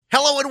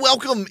Hello and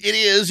welcome. It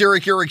is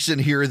Eric Erickson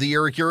here, the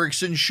Eric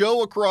Erickson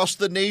Show across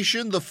the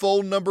nation. The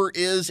phone number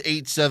is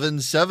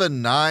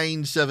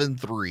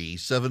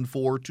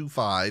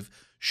 877-973-7425.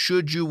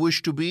 Should you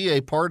wish to be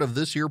a part of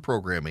this here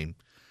programming,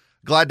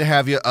 glad to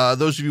have you.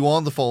 Those of you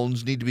on the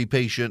phones need to be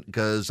patient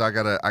because I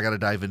gotta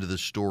dive into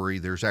this story.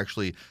 There's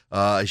actually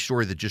a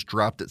story that just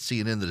dropped at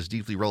CNN that is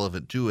deeply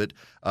relevant to it.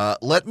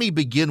 Let me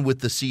begin with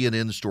the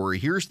CNN story.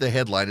 Here's the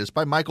headline. It's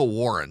by Michael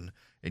Warren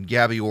and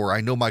Gabby Orr. I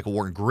know Michael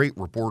Warren, great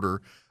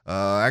reporter.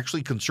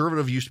 Actually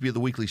conservative, used to be at the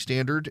Weekly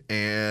Standard,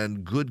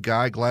 and good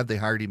guy. Glad they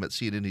hired him at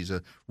CNN. He's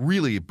a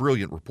really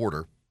brilliant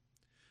reporter.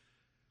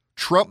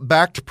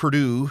 Trump-backed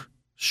Purdue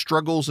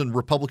struggles in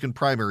Republican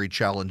primary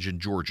challenge in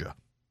Georgia.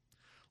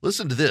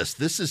 Listen to this.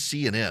 This is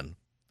CNN.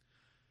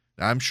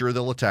 I'm sure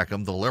they'll attack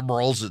him, the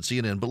liberals at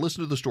CNN, but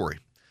listen to the story.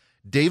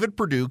 David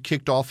Perdue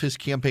kicked off his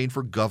campaign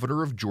for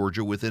governor of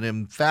Georgia with an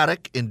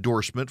emphatic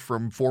endorsement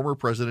from former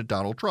President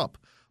Donald Trump.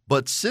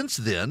 But since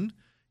then,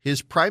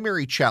 his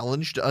primary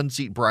challenge to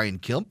unseat Brian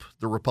Kemp,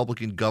 the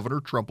Republican governor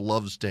Trump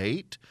loves to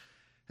hate,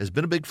 has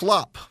been a big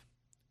flop.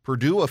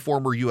 Perdue, a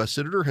former U.S.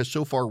 senator, has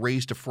so far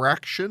raised a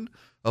fraction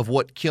of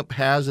what Kemp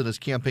has in his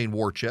campaign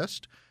war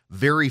chest.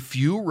 Very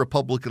few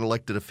Republican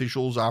elected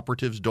officials,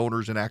 operatives,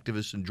 donors, and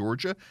activists in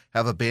Georgia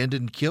have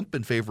abandoned Kemp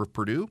in favor of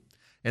Perdue,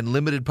 and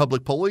limited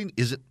public polling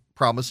isn't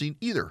promising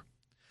either.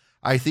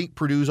 I think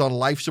Perdue's on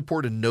life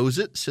support and knows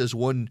it, says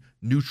one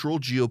neutral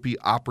GOP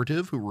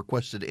operative who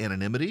requested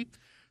anonymity.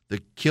 The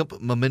Kemp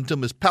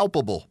momentum is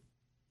palpable.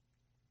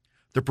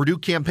 The Perdue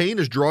campaign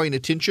is drawing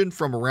attention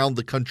from around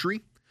the country,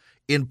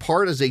 in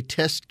part as a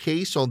test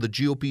case on the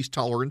GOP's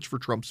tolerance for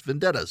Trump's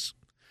vendettas.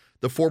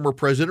 The former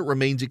president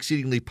remains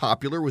exceedingly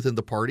popular within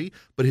the party,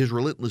 but his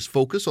relentless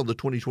focus on the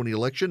 2020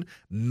 election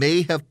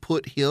may have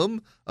put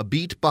him a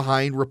beat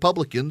behind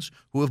Republicans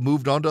who have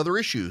moved on to other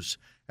issues.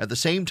 At the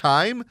same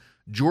time,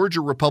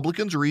 Georgia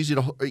Republicans are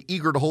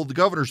eager to hold the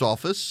governor's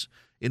office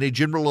in a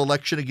general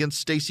election against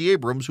Stacey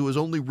Abrams, who has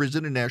only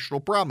risen in national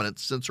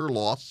prominence since her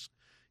loss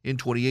in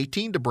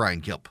 2018 to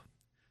Brian Kemp.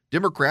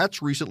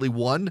 Democrats recently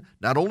won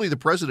not only the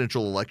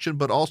presidential election,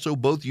 but also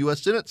both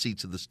U.S. Senate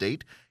seats in the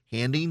state,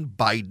 handing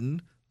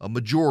Biden a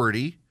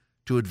majority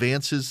to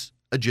advance his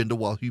agenda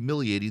while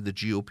humiliating the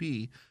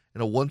GOP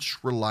in a once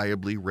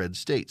reliably red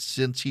state.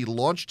 Since he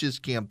launched his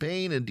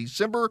campaign in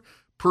December,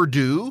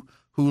 Perdue,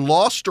 who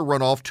lost a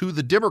runoff to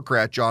the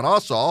Democrat Jon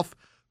Ossoff,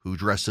 who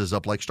dresses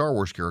up like Star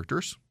Wars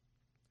characters,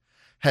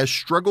 has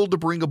struggled to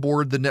bring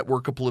aboard the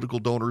network of political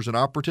donors and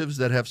operatives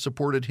that have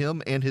supported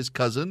him and his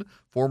cousin,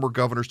 former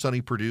Governor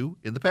Sonny Perdue,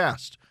 in the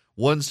past.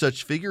 One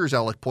such figure is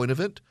Alec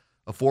Poinevent,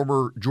 a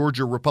former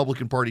Georgia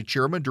Republican Party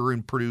chairman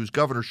during Perdue's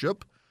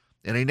governorship,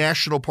 and a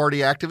National Party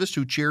activist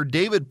who chaired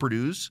David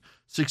Perdue's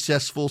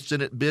successful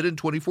Senate bid in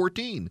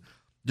 2014.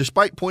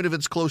 Despite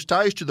Poinevent's close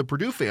ties to the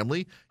Perdue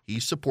family,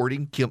 he's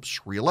supporting Kemp's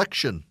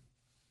reelection.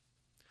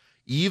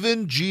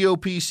 Even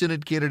GOP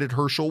Senate candidate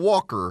Herschel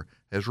Walker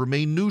has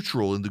remained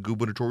neutral in the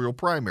gubernatorial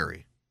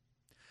primary.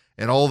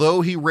 And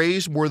although he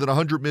raised more than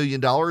 $100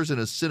 million in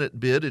a Senate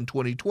bid in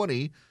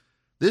 2020,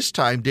 this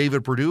time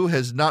David Perdue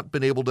has not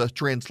been able to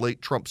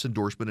translate Trump's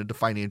endorsement into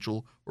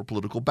financial or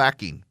political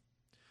backing.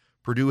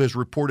 Perdue has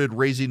reported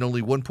raising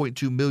only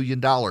 $1.2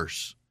 million,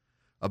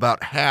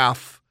 about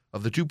half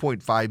of the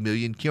 $2.5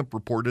 million Kemp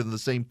reported in the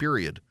same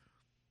period.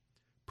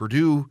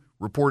 Perdue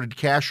reported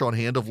cash on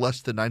hand of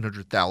less than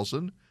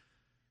 $900,000.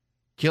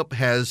 Kemp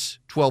has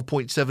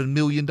 $12.7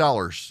 million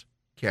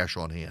cash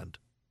on hand.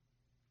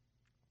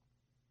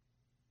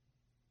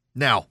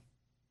 Now,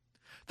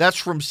 that's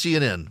from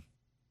CNN.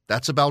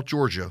 That's about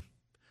Georgia,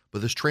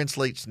 but this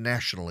translates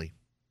nationally.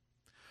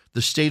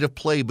 The state of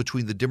play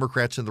between the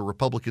Democrats and the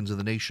Republicans in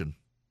the nation.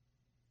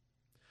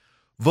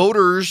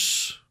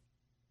 Voters'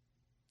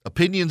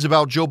 opinions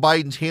about Joe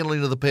Biden's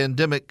handling of the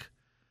pandemic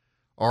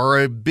are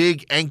a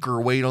big anchor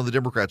weight on the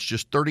Democrats.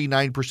 Just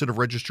 39% of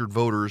registered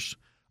voters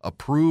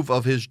approve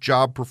of his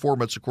job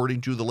performance, according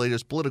to the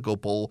latest Politico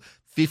poll.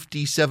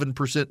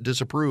 57%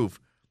 disapprove.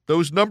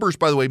 Those numbers,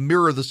 by the way,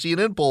 mirror the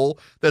CNN poll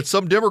that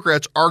some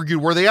Democrats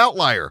argued were the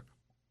outlier.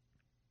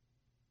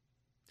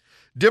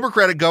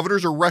 Democratic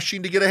governors are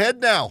rushing to get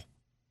ahead now.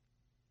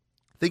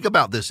 Think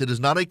about this. It is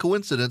not a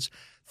coincidence.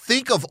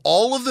 Think of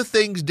all of the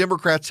things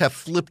Democrats have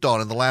flipped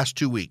on in the last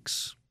 2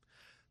 weeks.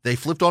 They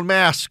flipped on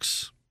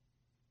masks.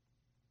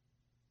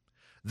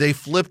 They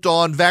flipped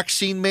on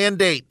vaccine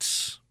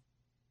mandates.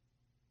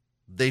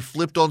 They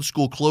flipped on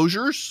school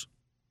closures.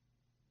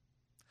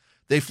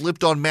 They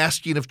flipped on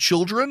masking of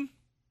children.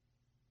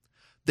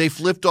 They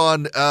flipped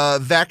on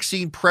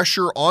vaccine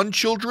pressure on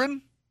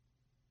children.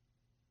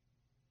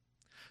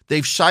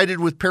 They've sided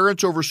with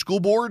parents over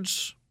school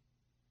boards.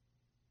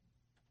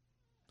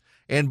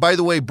 And by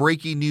the way,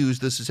 breaking news,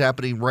 this is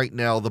happening right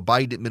now. The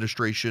Biden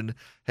administration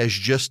has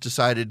just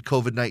decided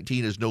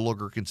COVID-19 is no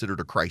longer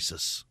considered a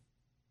crisis.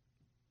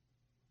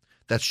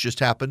 That's just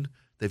happened.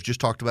 They've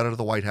just talked about it at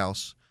the White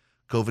House.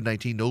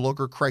 COVID-19 no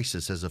longer a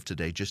crisis as of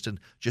today, just an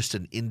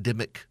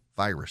endemic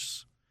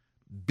virus.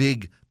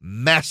 Big,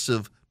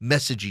 massive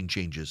messaging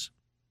changes.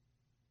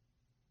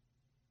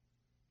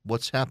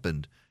 what's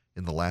happened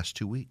in the last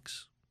 2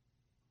 weeks.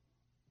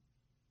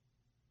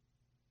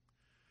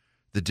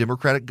 The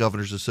Democratic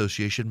Governors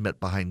Association met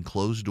behind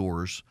closed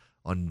doors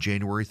on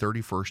January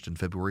 31st and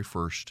February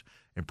 1st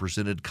and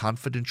presented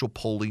confidential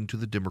polling to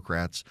the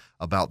Democrats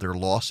about their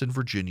loss in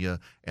Virginia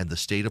and the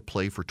state of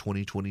play for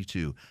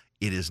 2022.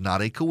 It is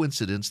not a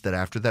coincidence that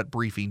after that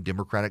briefing,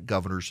 Democratic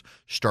governors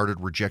started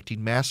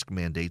rejecting mask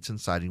mandates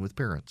and siding with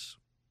parents.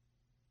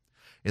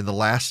 In the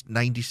last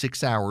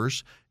 96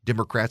 hours,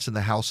 Democrats in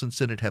the House and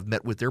Senate have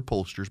met with their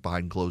pollsters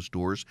behind closed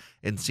doors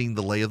and seen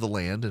the lay of the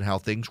land and how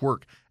things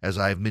work. As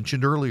I have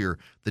mentioned earlier,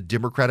 the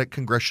Democratic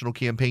Congressional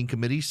Campaign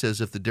Committee says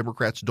if the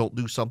Democrats don't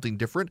do something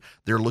different,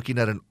 they're looking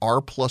at an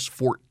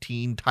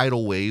R+14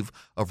 tidal wave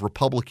of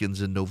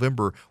Republicans in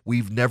November.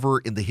 We've never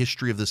in the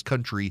history of this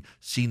country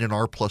seen an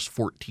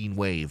R+14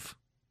 wave.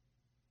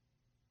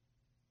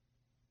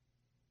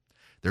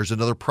 There's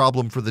another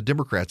problem for the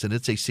Democrats, and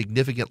it's a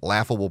significant,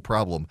 laughable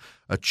problem.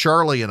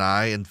 Charlie and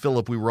I and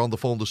Philip, we were on the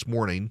phone this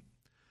morning,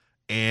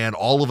 and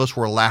all of us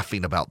were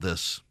laughing about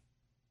this.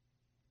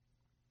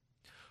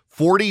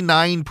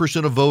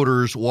 49% of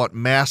voters want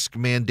mask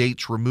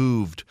mandates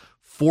removed.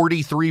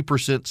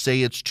 43%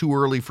 say it's too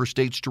early for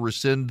states to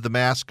rescind the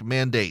mask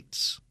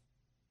mandates.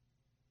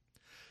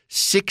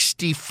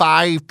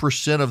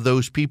 65% of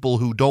those people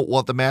who don't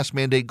want the mask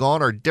mandate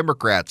gone are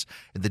Democrats.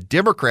 And the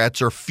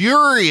Democrats are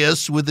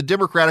furious with the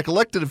Democratic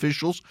elected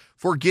officials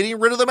for getting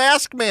rid of the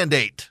mask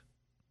mandate.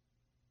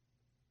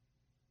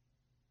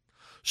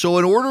 So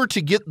in order to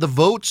get the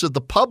votes of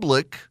the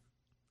public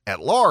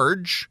at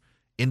large,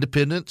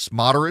 independents,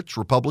 moderates,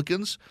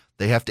 Republicans,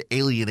 they have to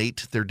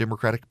alienate their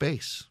Democratic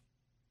base.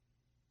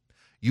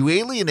 You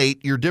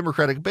alienate your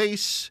Democratic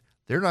base,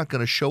 they're not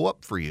going to show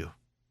up for you.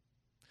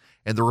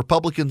 And the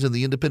Republicans and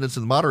the independents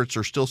and the moderates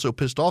are still so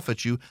pissed off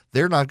at you,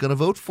 they're not going to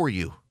vote for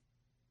you.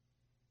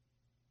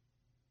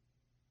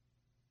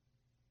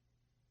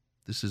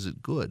 This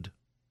isn't good.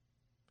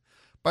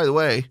 By the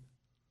way,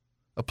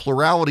 a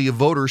plurality of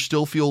voters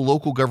still feel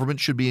local government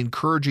should be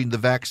encouraging the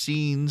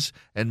vaccines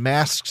and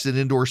masks in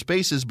indoor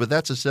spaces, but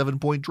that's a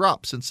 7-point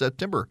drop since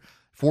September.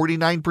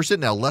 49%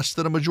 now, less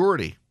than a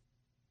majority.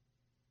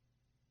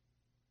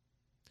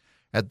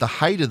 At the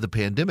height of the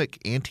pandemic,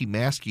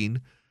 anti-masking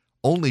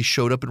only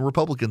showed up in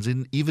Republicans,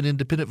 and even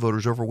independent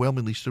voters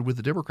overwhelmingly stood with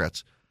the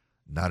Democrats.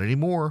 Not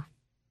anymore.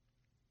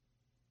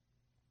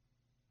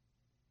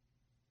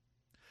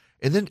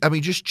 And then,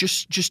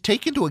 just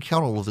take into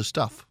account all of this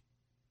stuff.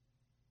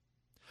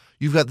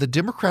 You've got the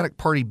Democratic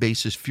Party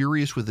base is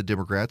furious with the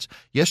Democrats.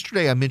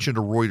 Yesterday, I mentioned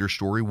a Reuters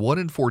story. 1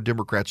 in 4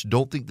 Democrats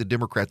don't think the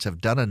Democrats have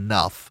done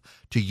enough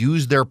to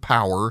use their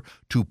power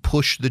to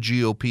push the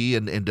GOP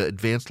and to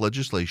advance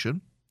legislation.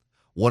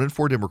 1 in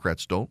 4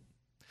 Democrats don't.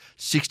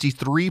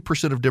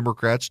 63% of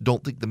Democrats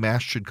don't think the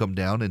mask should come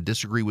down and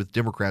disagree with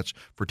Democrats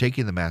for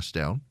taking the mask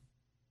down.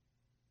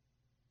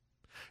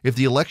 If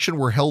the election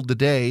were held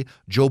today,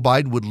 Joe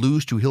Biden would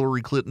lose to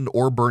Hillary Clinton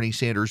or Bernie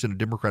Sanders in a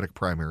Democratic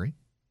primary.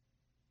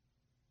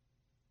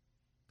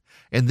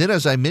 And then,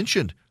 as I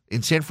mentioned,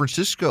 in San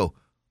Francisco,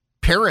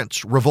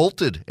 parents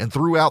revolted and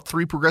threw out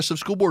 3 progressive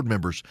school board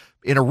members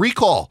in a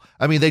recall.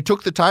 I mean, they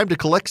took the time to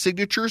collect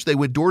signatures. They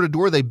went door to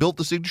door. They built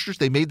the signatures.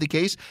 They made the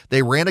case.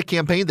 They ran a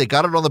campaign. They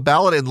got it on the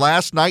ballot. And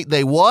last night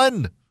they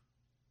won.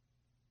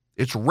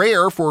 It's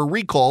rare for a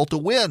recall to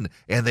win.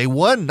 And they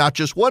won not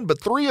just 1, but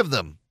 3 of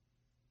them.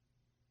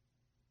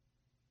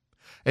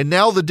 And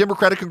now the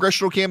Democratic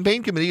Congressional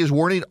Campaign Committee is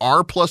warning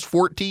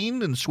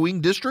R+14 in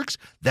swing districts.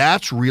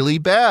 That's really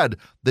bad.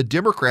 The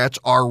Democrats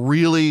are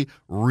really,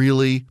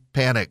 really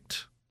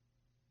panicked.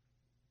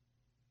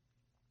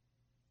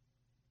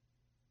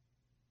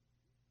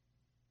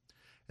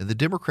 And the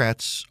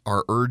Democrats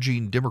are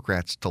urging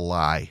Democrats to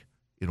lie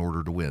in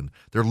order to win.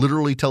 They're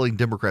literally telling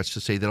Democrats to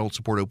say they don't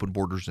support open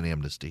borders and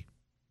amnesty,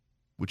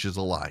 which is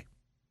a lie.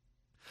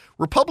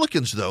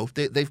 Republicans, though,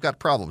 they've got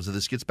problems. And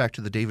this gets back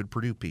to the David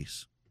Perdue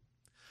piece.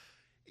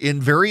 In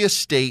various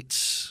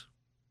states,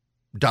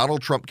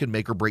 Donald Trump can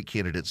make or break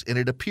candidates, and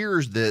it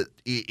appears that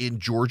in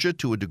Georgia,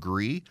 to a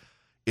degree,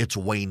 it's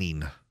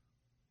waning.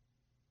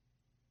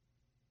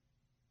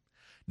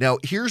 Now,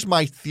 here's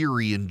my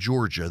theory in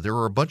Georgia. There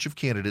are a bunch of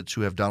candidates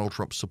who have Donald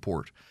Trump's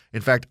support.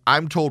 In fact,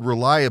 I'm told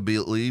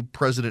reliably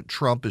President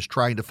Trump is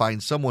trying to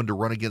find someone to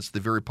run against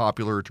the very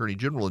popular Attorney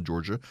General in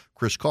Georgia,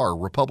 Chris Carr,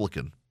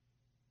 Republican.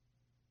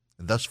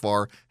 And thus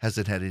far,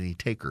 hasn't had any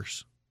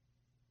takers.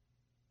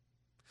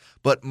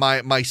 But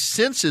my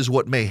sense is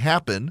what may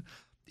happen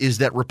is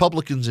that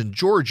Republicans in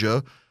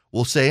Georgia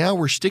will say,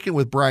 we're sticking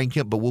with Brian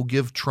Kemp, but we'll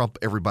give Trump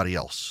everybody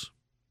else.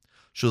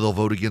 So they'll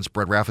vote against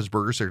Brett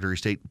Raffensperger, Secretary of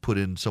State, put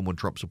in someone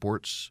Trump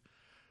supports.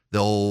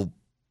 They'll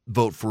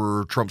vote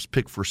for Trump's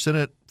pick for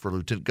Senate, for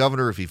lieutenant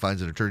governor, if he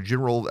finds an attorney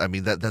general. I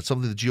mean, that's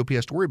something the GOP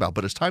has to worry about.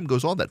 But as time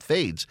goes on, that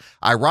fades.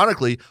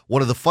 Ironically,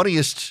 one of the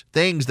funniest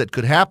things that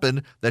could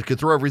happen that could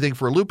throw everything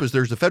for a loop is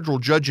there's a federal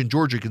judge in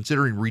Georgia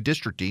considering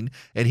redistricting,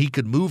 and he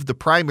could move the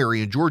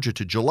primary in Georgia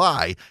to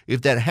July.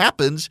 If that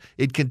happens,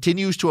 it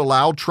continues to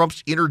allow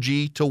Trump's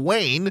energy to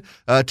wane,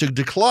 to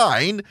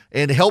decline,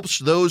 and helps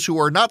those who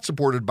are not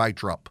supported by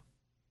Trump.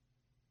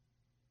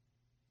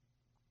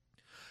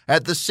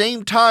 At the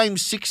same time,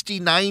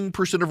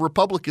 69% of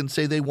Republicans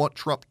say they want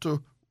Trump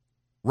to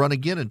run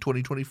again in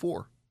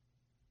 2024.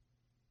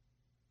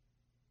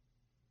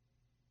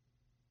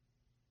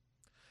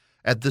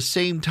 At the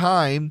same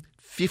time,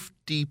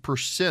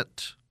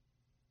 50%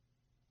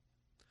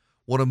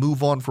 want to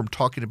move on from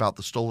talking about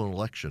the stolen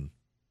election.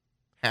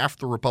 Half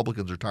the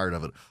Republicans are tired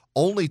of it.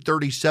 Only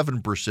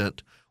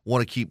 37%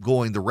 want to keep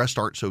going. The rest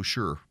aren't so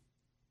sure.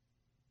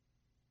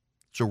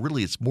 So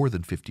really, it's more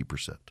than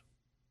 50%.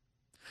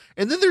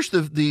 And then there's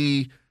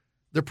the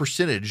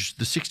percentage,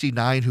 the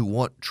 69 who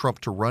want Trump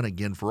to run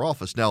again for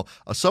office. Now,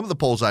 some of the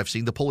polls I've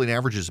seen, the polling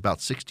average is about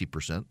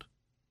 60%.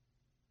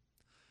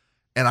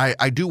 And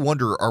I do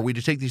wonder, are we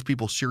to take these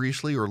people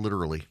seriously or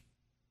literally?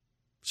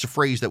 It's a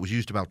phrase that was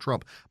used about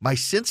Trump. My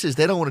sense is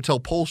they don't want to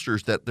tell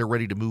pollsters that they're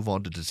ready to move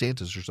on to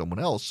DeSantis or someone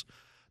else.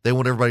 They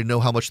want everybody to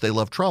know how much they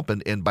love Trump.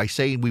 And by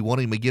saying we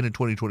want him again in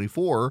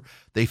 2024,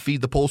 they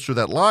feed the pollster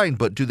that line.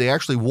 But do they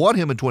actually want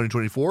him in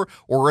 2024?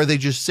 Or are they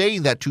just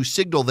saying that to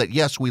signal that,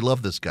 yes, we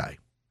love this guy?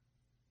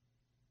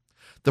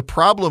 The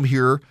problem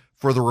here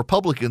for the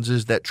Republicans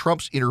is that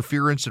Trump's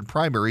interference in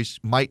primaries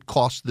might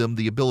cost them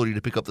the ability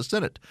to pick up the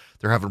Senate.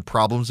 They're having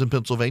problems in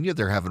Pennsylvania.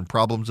 They're having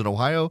problems in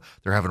Ohio.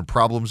 They're having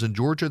problems in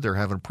Georgia. They're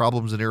having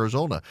problems in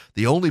Arizona.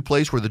 The only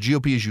place where the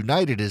GOP is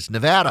united is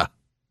Nevada.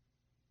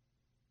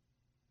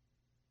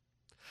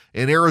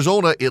 In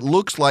Arizona, it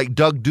looks like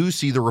Doug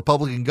Ducey, the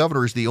Republican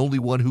governor, is the only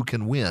one who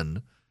can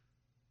win.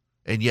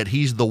 And yet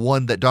he's the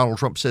one that Donald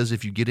Trump says,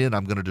 if you get in,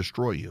 I'm going to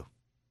destroy you.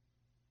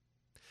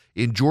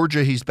 In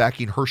Georgia, he's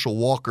backing Herschel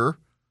Walker.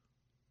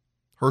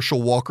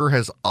 Herschel Walker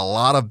has a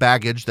lot of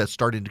baggage that's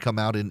starting to come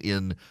out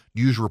in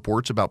news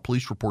reports about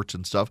police reports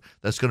and stuff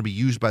that's going to be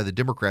used by the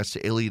Democrats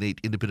to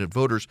alienate independent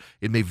voters.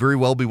 It may very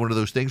well be one of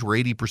those things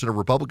where 80% of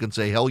Republicans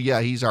say, hell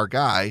yeah, he's our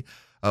guy.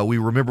 We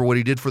remember what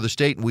he did for the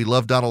state, and we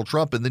love Donald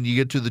Trump. And then you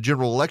get to the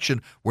general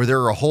election where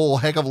there are a whole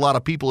heck of a lot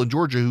of people in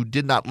Georgia who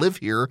did not live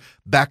here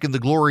back in the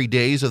glory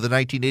days of the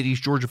 1980s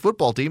Georgia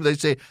football team. They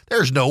say,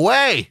 there's no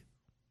way.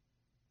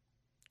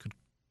 Could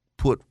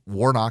put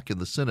Warnock in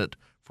the Senate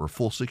for a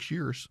full 6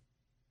 years.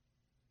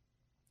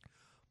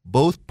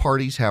 Both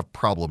parties have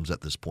problems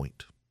at this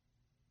point.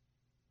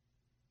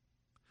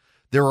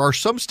 There are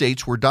some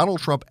states where Donald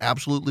Trump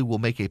absolutely will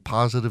make a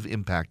positive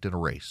impact in a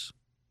race.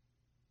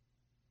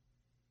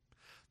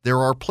 There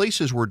are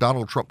places where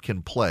Donald Trump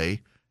can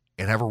play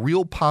and have a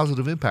real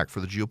positive impact for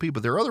the GOP,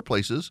 but there are other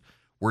places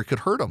where it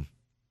could hurt them.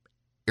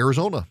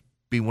 Arizona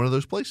being one of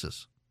those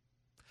places.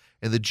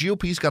 And the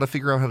GOP's got to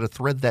figure out how to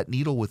thread that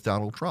needle with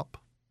Donald Trump.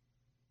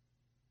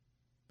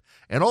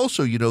 And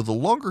also, you know, the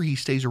longer he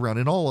stays around,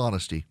 in all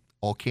honesty,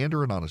 all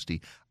candor and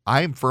honesty,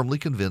 I am firmly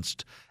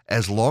convinced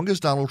as long as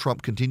Donald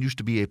Trump continues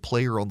to be a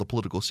player on the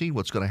political scene,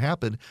 what's going to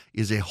happen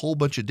is a whole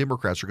bunch of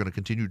Democrats are going to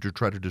continue to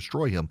try to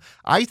destroy him.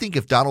 I think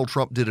if Donald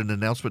Trump did an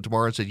announcement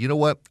tomorrow and said, you know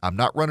what, I'm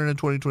not running in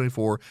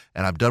 2024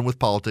 and I'm done with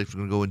politics,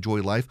 I'm going to go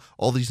enjoy life,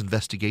 all these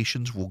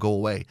investigations will go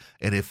away.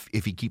 And if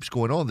he keeps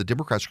going on, the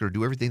Democrats are going to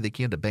do everything they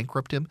can to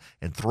bankrupt him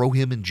and throw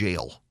him in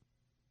jail.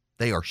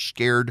 They are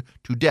scared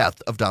to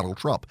death of Donald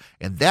Trump.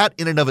 And that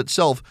in and of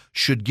itself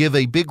should give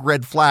a big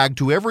red flag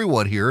to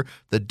everyone here.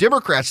 The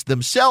Democrats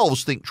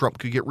themselves think Trump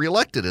could get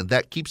reelected, and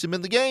that keeps him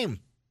in the game.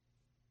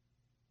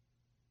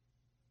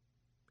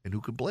 And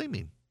who could blame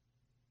him?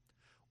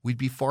 We'd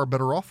be far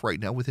better off right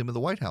now with him in the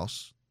White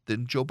House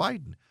than Joe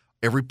Biden.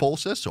 Every poll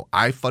says so.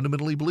 I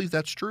fundamentally believe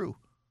that's true.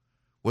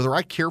 Whether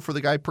I care for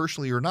the guy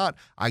personally or not,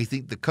 I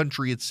think the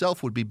country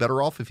itself would be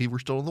better off if he were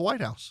still in the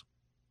White House.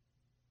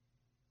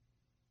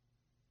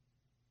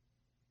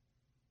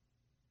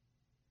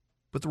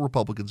 But the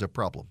Republicans have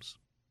problems.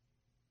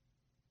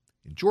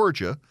 In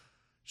Georgia,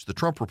 the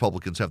Trump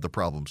Republicans have the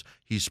problems.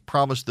 He's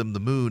promised them the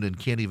moon and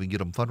can't even get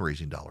them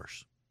fundraising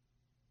dollars.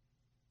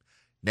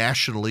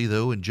 Nationally,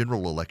 though, in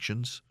general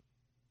elections,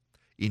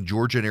 in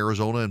Georgia and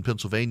Arizona and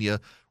Pennsylvania,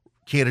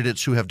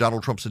 candidates who have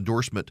Donald Trump's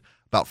endorsement,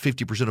 about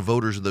 50% of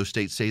voters in those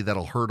states say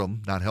that'll hurt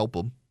them, not help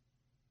them.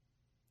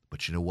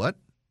 But you know what?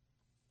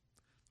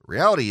 The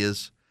reality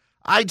is,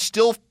 I'd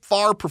still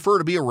far prefer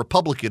to be a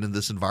Republican in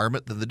this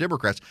environment than the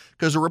Democrats,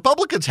 because the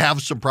Republicans have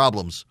some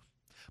problems.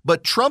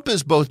 But Trump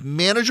is both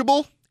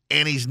manageable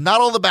and he's not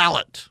on the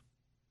ballot.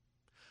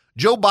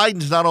 Joe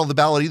Biden's not on the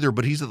ballot either,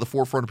 but he's at the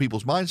forefront of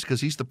people's minds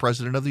because he's the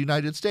president of the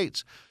United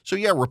States. So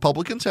yeah,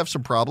 Republicans have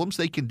some problems.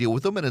 They can deal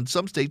with them. And in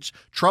some states,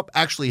 Trump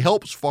actually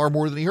helps far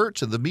more than he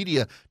hurts. And the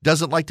media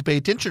doesn't like to pay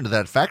attention to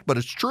that fact, but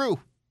it's true.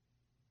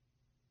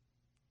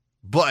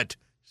 But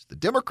it's the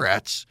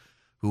Democrats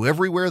who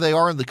everywhere they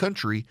are in the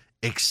country,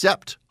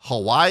 except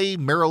Hawaii,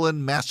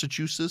 Maryland,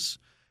 Massachusetts,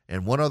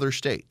 and one other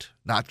state,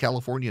 not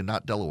California,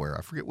 not Delaware.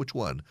 I forget which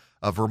one.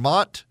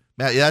 Vermont,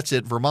 that's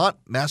it. Vermont,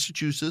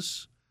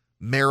 Massachusetts,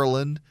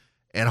 Maryland,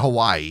 and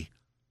Hawaii.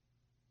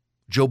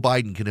 Joe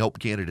Biden can help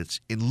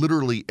candidates in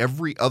literally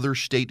every other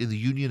state in the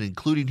union,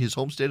 including his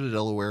home state of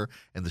Delaware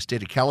and the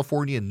state of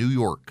California and New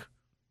York.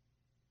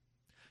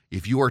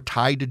 If you are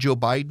tied to Joe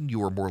Biden,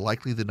 you are more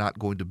likely than not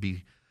going to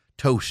be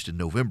toast in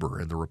November.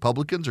 And the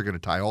Republicans are going to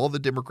tie all the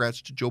Democrats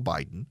to Joe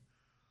Biden.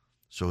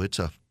 So it's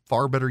a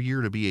far better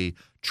year to be a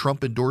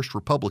Trump-endorsed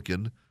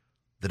Republican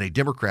than a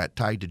Democrat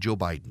tied to Joe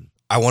Biden.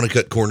 I want to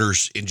cut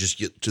corners and just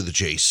get to the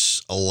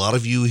chase. A lot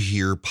of you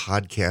hear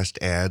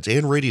podcast ads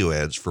and radio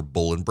ads for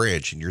Bull and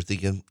Branch, and you're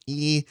thinking,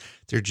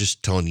 they're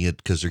just telling you it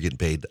because they're getting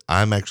paid.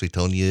 I'm actually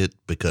telling you it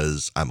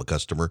because I'm a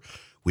customer.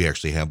 We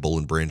actually have Bull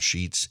and Branch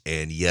sheets,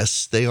 and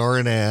yes, they are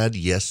an ad.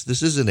 Yes,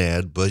 this is an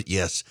ad, but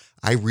yes,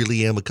 I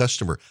really am a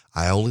customer.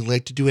 I only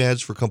like to do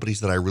ads for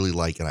companies that I really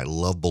like, and I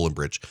love Bull and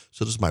Branch.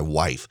 So does my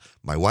wife.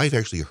 My wife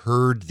actually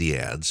heard the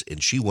ads,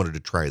 and she wanted to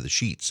try the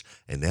sheets,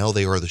 and now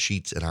they are the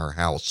sheets in our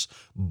house.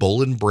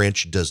 Bull and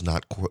Branch does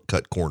not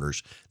cut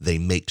corners. They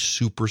make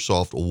super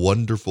soft,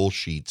 wonderful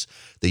sheets.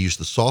 They use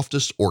the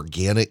softest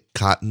organic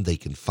cotton they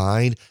can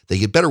find. They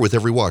get better with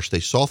every wash.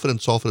 They soften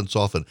and soften and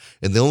soften,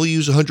 and they only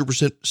use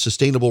 100%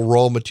 sustainable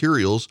raw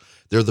materials.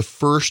 They're the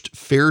first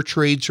fair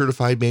trade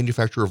certified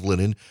manufacturer of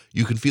linen.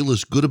 You can feel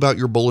as good about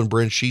your Bull and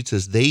Branch sheets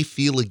as they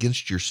feel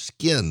against your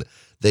skin.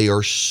 They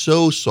are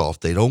so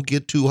soft. They don't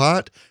get too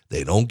hot.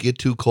 They don't get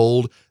too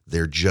cold.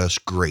 They're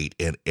just great,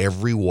 and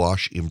every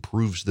wash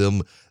improves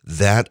them.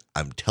 That,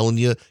 I'm telling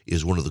you,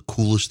 is one of the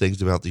coolest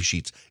things about these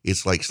sheets.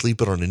 It's like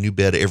sleeping on a new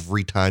bed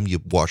every time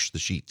you wash the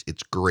sheets.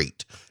 It's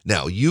great.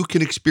 Now, you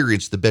can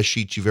experience the best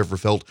sheets you've ever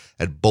felt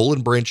at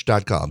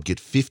bullandbranch.com. Get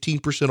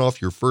 15%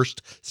 off your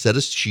first set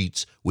of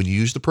sheets when you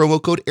use the promo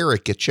code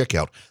ERIC at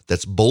checkout.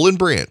 That's Bull and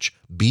Branch,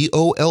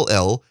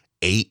 BOLLAND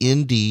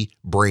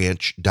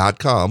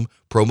branch.com,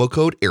 promo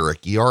code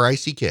ERIC,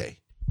 ERICK.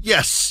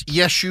 Yes,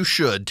 you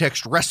should.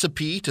 Text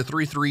recipe to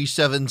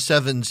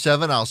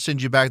 33777. I'll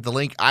send you back the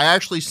link. I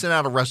actually sent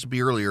out a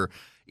recipe earlier.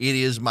 It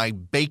is my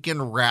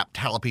bacon-wrapped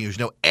jalapenos.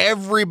 Now,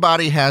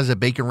 everybody has a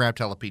bacon-wrapped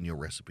jalapeno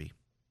recipe.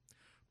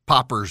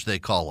 Poppers, they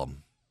call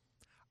them.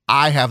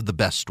 I have the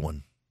best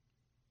one.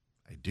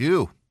 I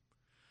do.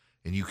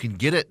 And you can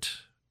get it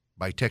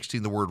by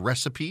texting the word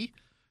recipe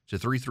to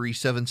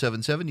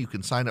 33777. You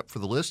can sign up for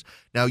the list.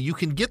 Now, you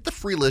can get the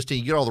free list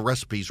and you get all the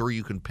recipes, or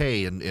you can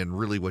pay, and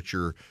really what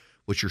you're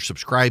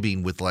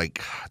subscribing with,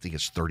 like, I think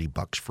it's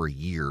 $30 for a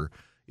year,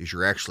 is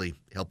you're actually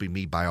helping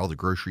me buy all the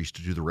groceries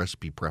to do the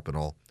recipe prep and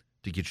all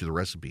to get you the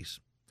recipes.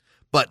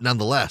 But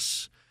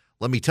nonetheless,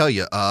 let me tell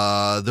you,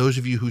 those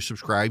of you who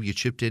subscribe, you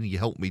chipped in, you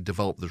helped me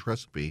develop this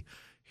recipe.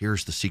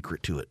 Here's the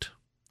secret to it.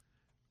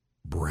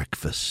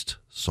 Breakfast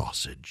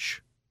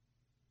sausage.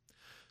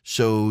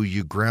 So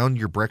you ground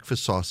your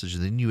breakfast sausage,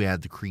 and then you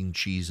add the cream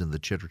cheese and the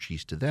cheddar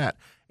cheese to that,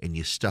 and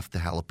you stuff the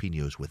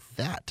jalapenos with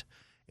that.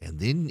 And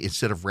then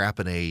instead of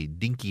wrapping a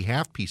dinky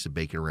half piece of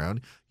bacon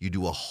around, you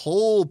do a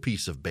whole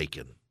piece of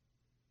bacon.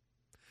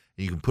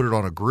 And you can put it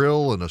on a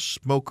grill and a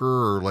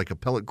smoker, or like a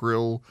pellet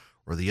grill,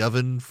 or the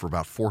oven for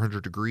about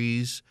 400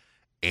 degrees.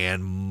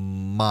 And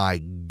my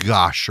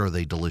gosh, are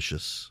they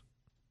delicious.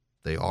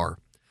 They are.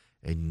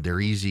 And they're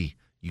easy.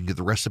 You can get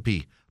the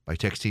recipe by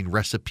texting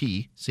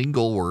recipe,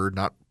 single word,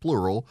 not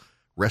plural,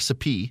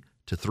 recipe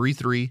to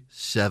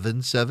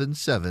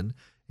 33777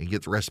 and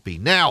get the recipe.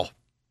 Now,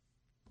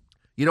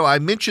 you know, I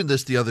mentioned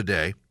this the other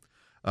day,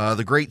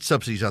 the great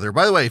subsidies out there.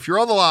 By the way, if you're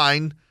on the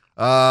line,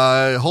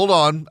 hold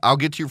on. I'll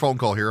get to your phone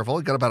call here. I've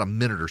only got about a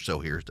minute or so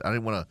here. I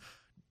didn't want to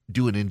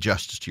do an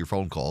injustice to your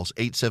phone calls.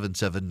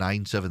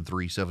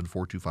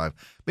 877-973-7425.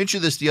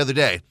 Mentioned this the other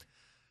day.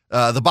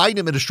 The Biden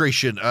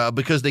administration,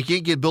 because they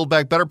can't get Build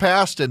Back Better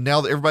passed, and now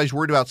that everybody's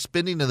worried about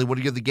spending and they want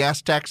to give the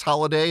gas tax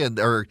holiday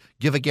or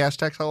give a gas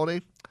tax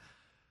holiday,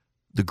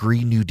 the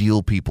Green New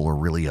Deal people are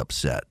really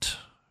upset.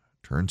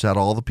 Turns out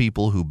all the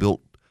people who built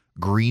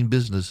green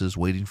businesses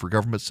waiting for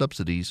government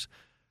subsidies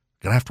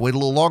are going to have to wait a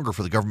little longer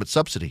for the government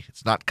subsidy.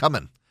 It's not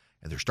coming.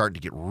 And they're starting to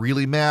get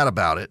really mad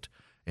about it.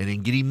 And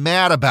in getting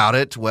mad about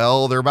it,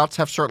 well, they're about to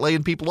have to start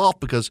laying people off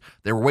because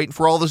they were waiting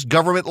for all this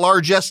government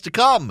largesse to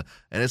come.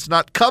 And it's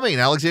not coming.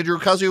 Alexandria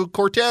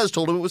Ocasio-Cortez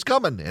told them it was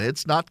coming, and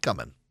it's not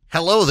coming.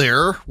 Hello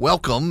there.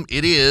 Welcome.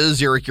 It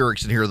is Eric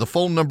Erickson here. The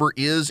phone number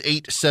is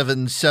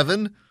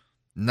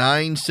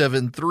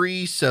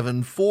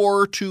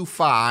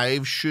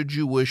 877-973-7425 should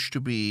you wish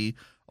to be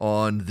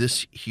on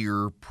this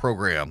here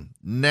program.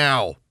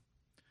 Now,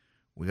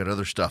 we got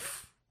other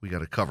stuff we got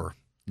to cover,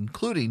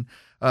 including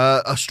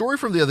a story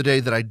from the other day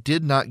that I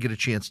did not get a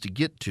chance to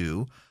get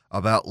to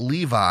about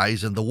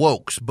Levi's and the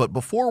Wokes. But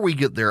before we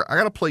get there, I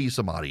got to play you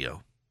some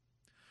audio.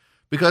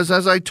 Because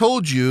as I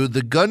told you,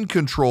 the gun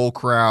control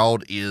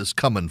crowd is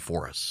coming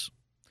for us.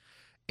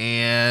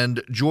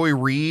 And Joy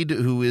Reid,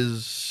 who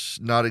is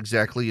not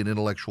exactly an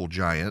intellectual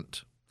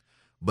giant,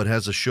 but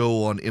has a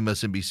show on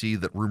MSNBC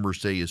that rumors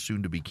say is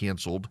soon to be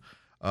canceled.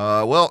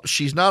 Well,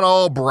 she's not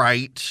all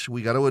bright.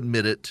 We got to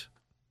admit it.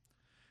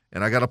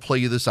 And I got to play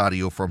you this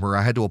audio from her.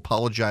 I had to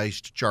apologize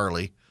to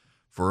Charlie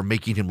for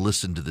making him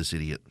listen to this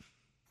idiot.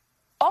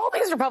 All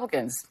these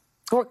Republicans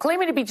who are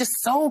claiming to be just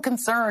so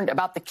concerned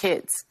about the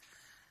kids.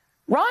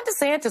 Ron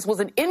DeSantis was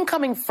an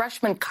incoming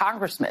freshman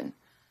congressman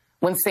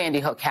when Sandy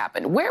Hook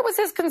happened. Where was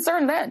his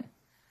concern then?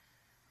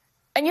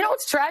 And you know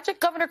what's tragic,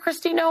 Governor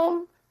Christie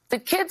Noem? The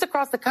kids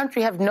across the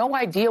country have no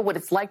idea what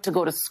it's like to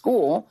go to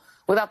school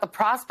without the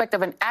prospect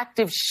of an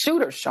active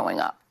shooter showing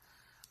up.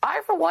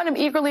 I, for one, am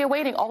eagerly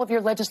awaiting all of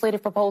your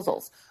legislative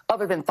proposals,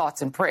 other than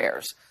thoughts and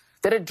prayers,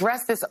 that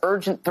address this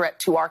urgent threat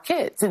to our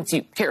kids, since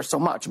you care so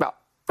much about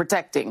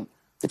protecting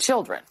the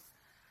children.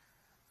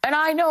 And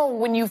I know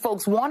when you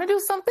folks want to do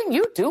something,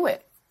 you do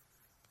it.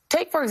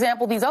 Take, for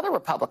example, these other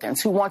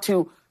Republicans who want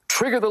to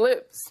trigger the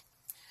libs.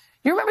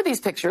 You remember these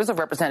pictures of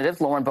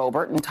Representatives Lauren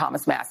Boebert and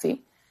Thomas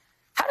Massie?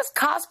 How does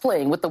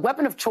cosplaying with the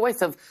weapon of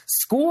choice of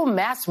school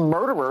mass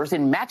murderers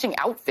in matching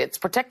outfits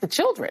protect the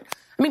children?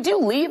 I mean, do you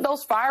leave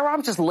those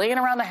firearms just laying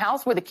around the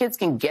house where the kids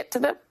can get to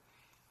them?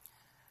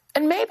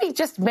 And maybe,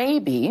 just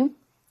maybe,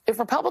 if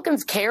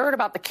Republicans cared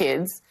about the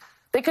kids,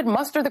 they could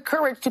muster the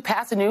courage to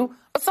pass a new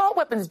assault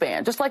weapons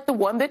ban, just like the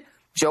one that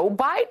Joe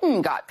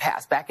Biden got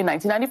passed back in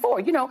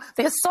 1994. You know,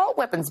 the assault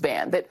weapons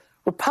ban that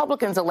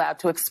Republicans allowed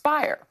to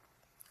expire.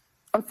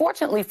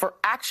 Unfortunately, for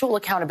actual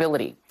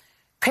accountability,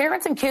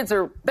 parents and kids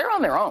they're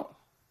on their own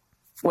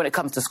when it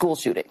comes to school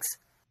shootings.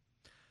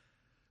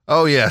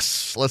 Oh,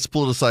 yes. Let's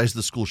politicize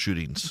the school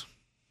shootings.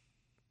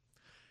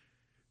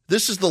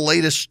 This is the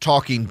latest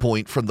talking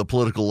point from the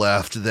political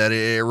left, that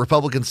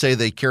Republicans say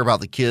they care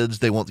about the kids.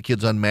 They want the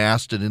kids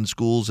unmasked and in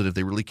schools. And if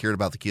they really cared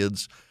about the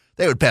kids,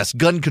 they would pass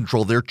gun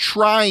control. They're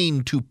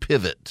trying to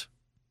pivot.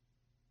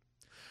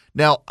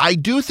 Now, I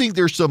do think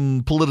there's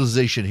some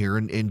politicization here,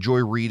 and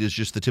Joy Reid is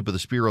just the tip of the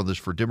spear on this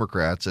for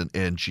Democrats,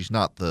 and she's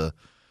not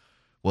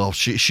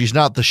she's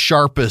not the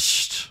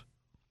sharpest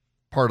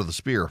part of the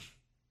spear.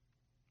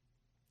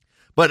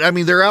 But, I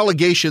mean,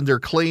 their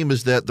claim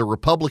is that the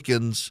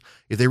Republicans,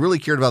 if they really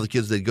cared about the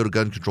kids, they'd go to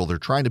gun control. They're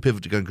trying to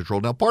pivot to gun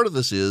control. Now, part of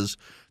this is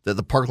that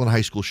the Parkland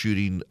High School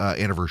shooting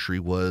anniversary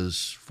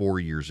was 4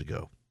 years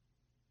ago.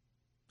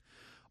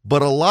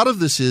 But a lot of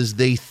this is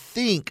they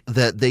think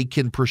that they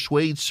can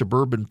persuade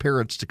suburban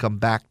parents to come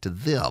back to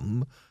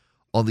them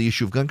on the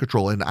issue of gun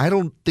control. And I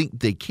don't think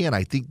they can.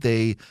 I think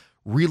they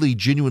really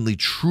genuinely,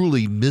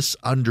 truly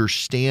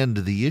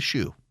misunderstand the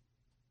issue.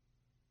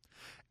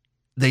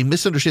 They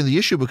misunderstand the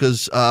issue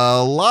because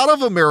a lot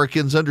of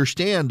Americans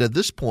understand at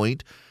this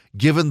point,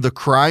 given the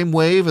crime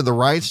wave and the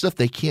riot stuff,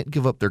 they can't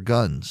give up their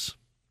guns.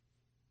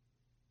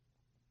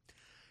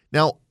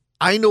 Now,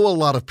 I know a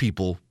lot of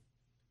people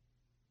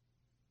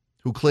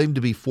who claim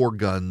to be for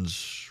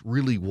guns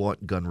really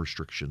want gun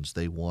restrictions.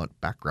 They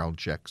want background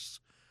checks.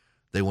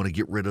 They want to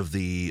get rid of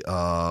the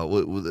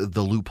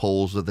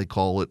loopholes that they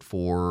call it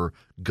for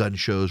gun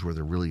shows where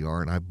there really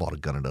aren't. I bought a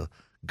gun at a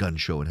gun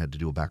show and had to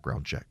do a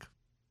background check.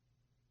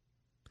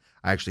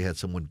 I actually had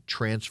someone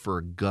transfer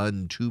a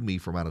gun to me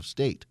from out of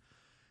state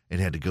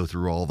and had to go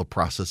through all the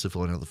process of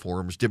filling out the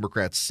forms.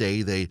 Democrats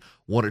say they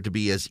want it to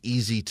be as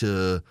easy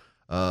to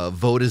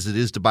vote as it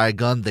is to buy a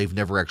gun. They've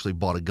never actually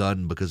bought a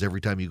gun because every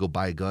time you go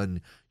buy a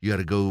gun, you got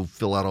to go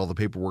fill out all the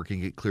paperwork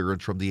and get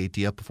clearance from the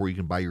ATF before you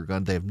can buy your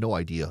gun. They have no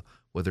idea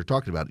what they're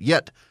talking about.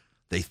 Yet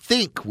they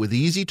think with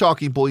easy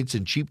talking points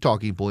and cheap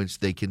talking points,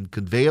 they can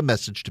convey a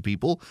message to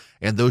people.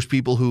 And those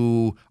people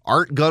who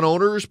aren't gun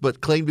owners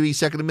but claim to be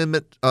Second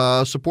Amendment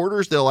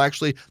supporters,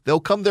 they'll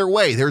come their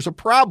way. There's a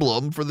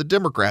problem for the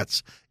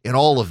Democrats in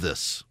all of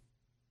this.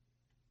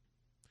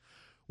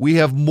 We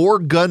have more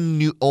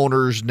gun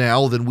owners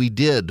now than we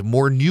did,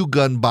 more new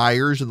gun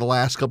buyers in the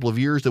last couple of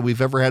years than we've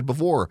ever had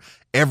before.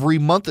 Every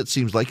month, it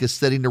seems like, is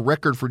setting a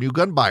record for new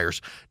gun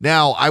buyers.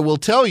 Now, I will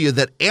tell you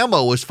that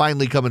ammo is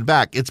finally coming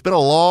back. It's been a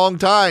long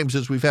time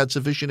since we've had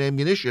sufficient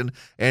ammunition,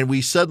 and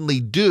we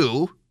suddenly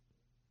do,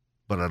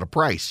 but at a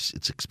price.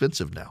 It's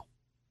expensive now.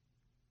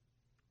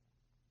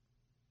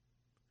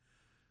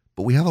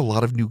 But we have a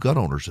lot of new gun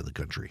owners in the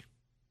country.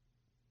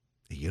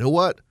 And you know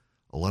what?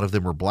 A lot of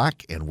them are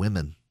black and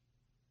women.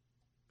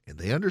 And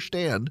they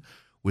understand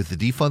with the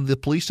defund the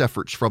police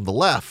efforts from the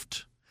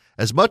left,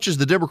 as much as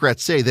the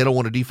Democrats say they don't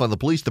want to defund the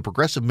police, the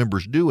progressive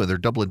members do, and they're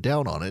doubling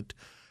down on it.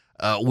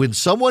 When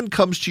someone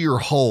comes to your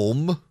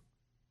home,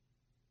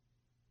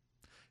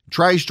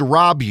 tries to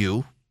rob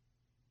you,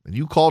 and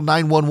you call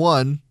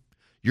 911,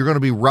 you're going to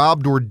be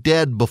robbed or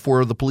dead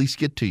before the police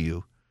get to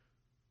you.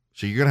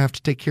 So you're going to have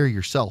to take care of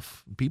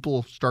yourself.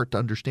 People start to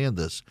understand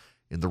this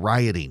in the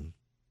rioting.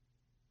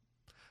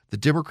 The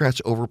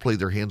Democrats overplayed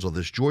their hands on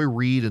this. Joy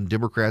Reid and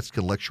Democrats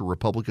can lecture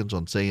Republicans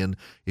on saying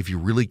if you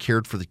really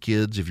cared for the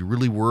kids, if you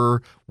really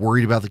were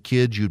worried about the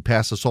kids, you'd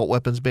pass assault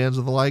weapons bans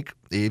and the like.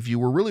 If you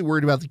were really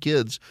worried about the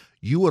kids,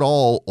 you would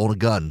all own a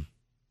gun.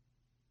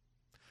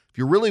 If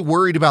you're really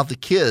worried about the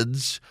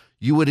kids,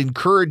 you would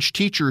encourage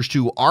teachers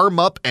to arm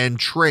up and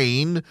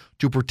train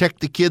to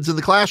protect the kids in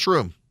the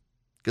classroom.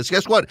 Because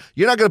guess what?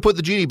 You're not going to put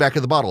the genie back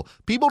in the bottle.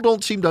 People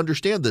don't seem to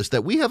understand this,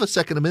 that we have a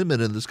Second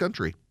Amendment in this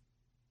country.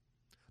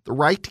 The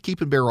right to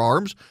keep and bear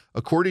arms,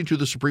 according to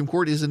the Supreme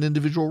Court, is an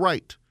individual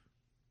right.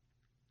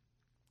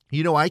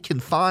 You know, I can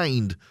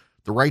find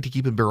the right to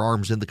keep and bear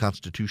arms in the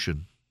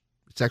Constitution.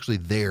 It's actually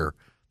there.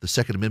 The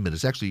Second Amendment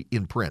is actually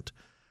in print.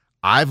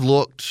 I've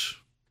looked.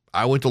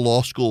 I went to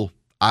law school.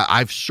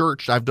 I've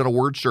searched. I've done a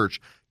word search.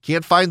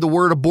 Can't find the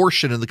word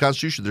abortion in the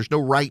Constitution. There's no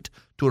right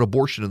to an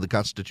abortion in the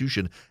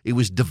Constitution. It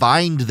was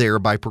divined there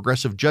by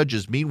progressive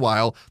judges.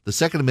 Meanwhile, the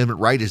Second Amendment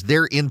right is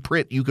there in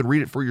print. You can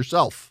read it for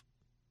yourself.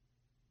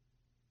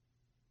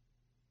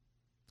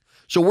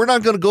 So we're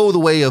not going to go the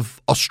way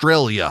of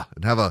Australia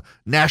and have a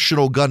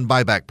national gun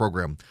buyback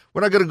program.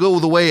 We're not going to go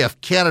the way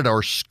of Canada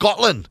or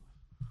Scotland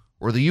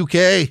or the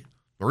UK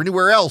or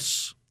anywhere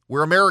else.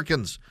 We're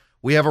Americans.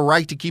 We have a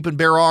right to keep and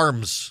bear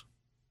arms.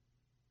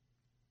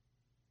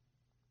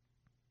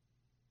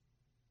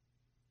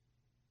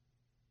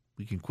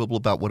 We can quibble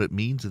about what it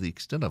means and the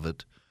extent of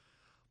it.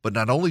 But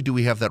not only do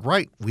we have that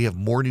right, we have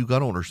more new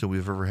gun owners than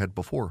we've ever had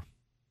before.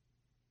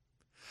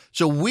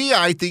 So we,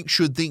 I think,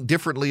 should think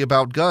differently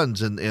about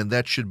guns, and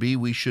that should be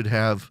we should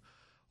have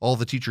all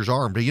the teachers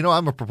armed. You know,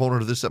 I'm a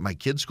proponent of this at my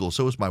kids' school.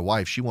 So is my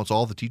wife. She wants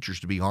all the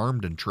teachers to be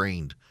armed and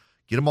trained.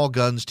 Get them all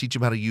guns, teach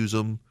them how to use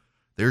them.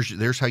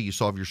 There's how you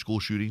solve your school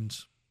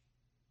shootings.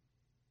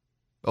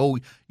 Oh,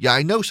 yeah,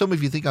 I know some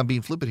of you think I'm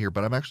being flippant here,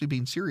 but I'm actually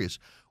being serious.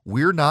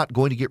 We're not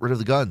going to get rid of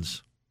the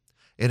guns.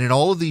 And in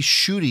all of these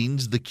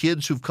shootings, the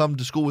kids who've come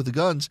to school with the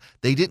guns,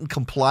 they didn't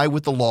comply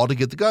with the law to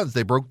get the guns.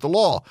 They broke the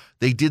law.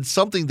 They did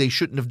something they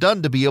shouldn't have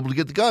done to be able to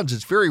get the guns.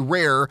 It's very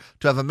rare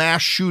to have a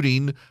mass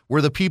shooting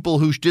where the people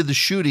who did the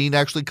shooting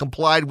actually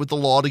complied with the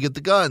law to get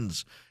the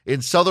guns.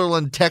 In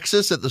Sutherland,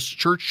 Texas, at the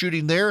church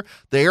shooting there,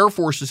 the Air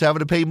Force is having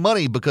to pay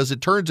money because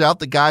it turns out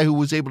the guy who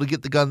was able to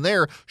get the gun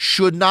there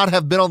should not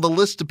have been on the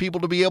list of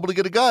people to be able to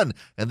get a gun.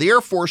 And the Air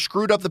Force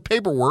screwed up the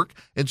paperwork,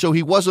 and so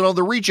he wasn't on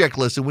the reject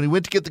list. And when he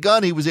went to get the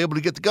gun, he was able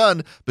to get the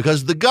gun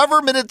because the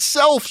government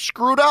itself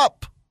screwed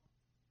up.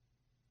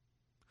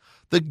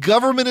 The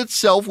government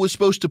itself was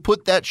supposed to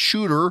put that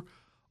shooter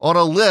on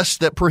a list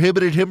that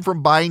prohibited him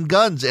from buying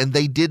guns, and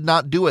they did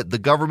not do it. The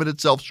government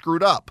itself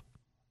screwed up.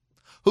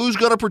 Who's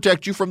going to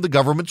protect you from the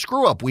government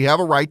screw-up? We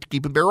have a right to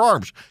keep and bear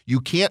arms. You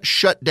can't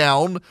shut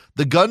down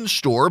the gun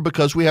store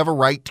because we have a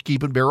right to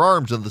keep and bear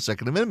arms in the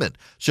Second Amendment.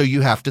 So you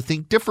have to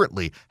think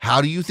differently.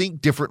 How do you think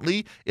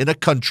differently in a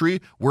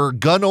country where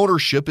gun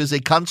ownership is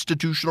a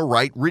constitutional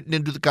right written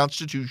into the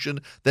Constitution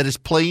that is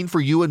plain for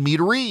you and me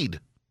to read?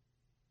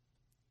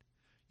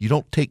 You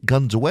don't take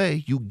guns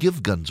away. You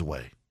give guns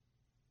away.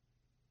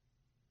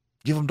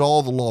 Give them to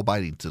all the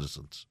law-abiding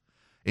citizens.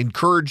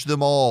 Encourage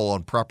them all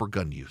on proper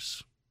gun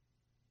use.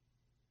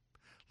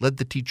 Let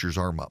the teachers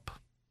arm up.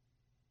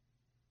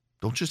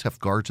 Don't just have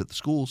guards at the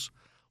schools.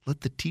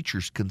 Let the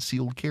teachers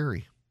concealed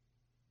carry.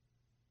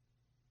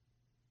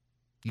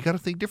 You got to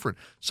think different.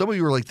 Some of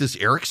you are like this,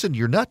 Erickson,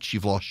 you're nuts.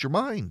 You've lost your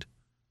mind.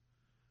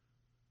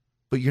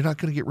 But you're not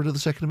going to get rid of the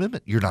Second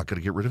Amendment. You're not going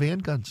to get rid of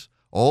handguns.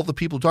 All the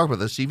people talk about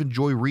this, even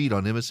Joy Reid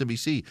on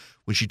MSNBC,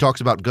 when she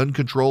talks about gun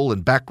control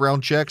and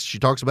background checks, she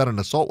talks about an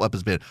assault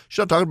weapons ban. She's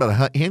not talking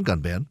about a handgun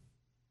ban.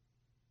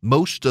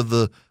 Most of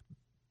the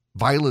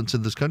violence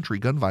in this country,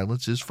 gun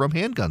violence, is from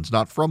handguns,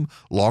 not from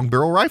long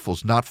barrel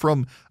rifles, not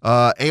from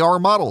AR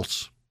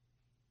models.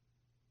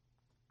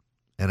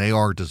 An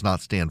AR does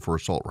not stand for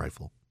assault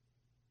rifle.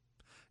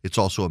 It's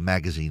also a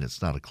magazine.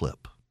 It's not a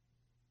clip.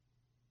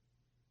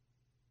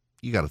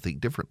 You got to think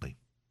differently.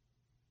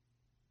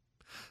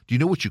 Do you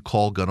know what you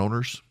call gun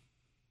owners?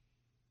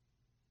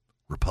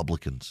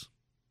 Republicans.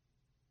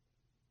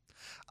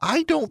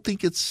 I don't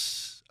think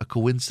it's a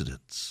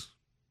coincidence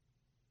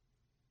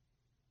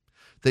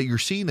that you're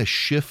seeing a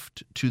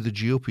shift to the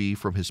GOP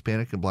from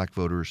Hispanic and black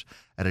voters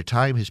at a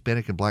time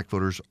Hispanic and black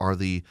voters are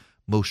the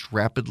most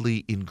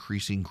rapidly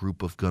increasing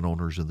group of gun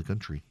owners in the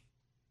country.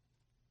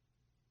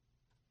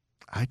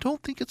 I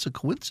don't think it's a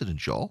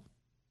coincidence, y'all.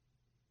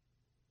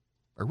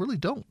 I really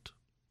don't.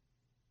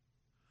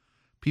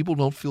 People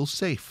don't feel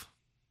safe.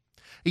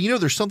 And you know,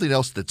 there's something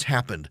else that's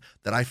happened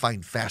that I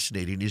find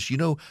fascinating is, you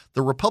know,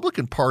 the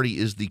Republican Party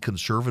is the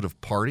conservative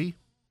party,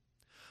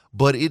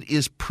 but it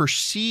is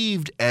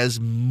perceived as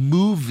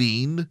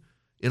moving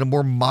in a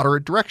more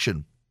moderate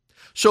direction.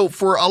 So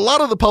for a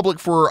lot of the public,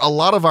 for a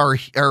lot of our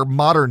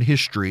modern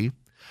history,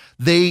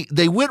 they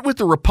went with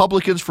the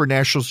Republicans for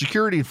national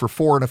security and for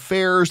foreign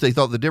affairs. They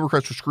thought the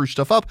Democrats would screw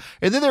stuff up.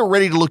 And then they were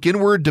ready to look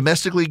inward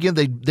domestically again.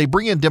 They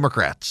bring in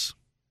Democrats.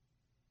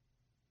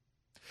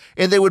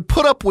 And they would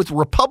put up with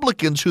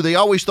Republicans who they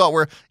always thought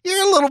were,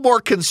 you're a little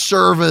more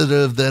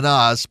conservative than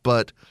us,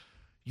 but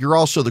you're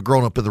also the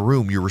grown-up in the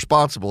room. You're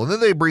responsible. And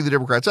then they bring the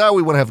Democrats,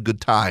 we want to have a good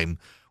time.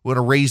 We want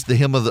to raise the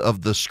hem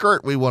of the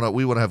skirt. We want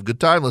to have a good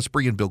time. Let's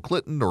bring in Bill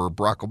Clinton or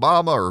Barack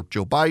Obama or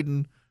Joe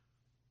Biden.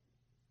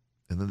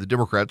 And then the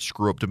Democrats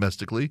screw up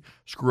domestically,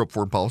 screw up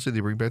foreign policy.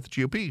 They bring back the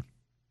GOP.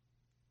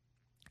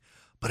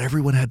 But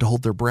everyone had to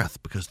hold their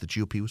breath because the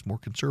GOP was more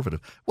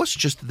conservative. It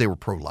wasn't just that they were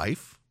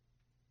pro-life,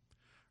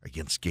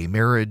 against gay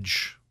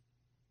marriage,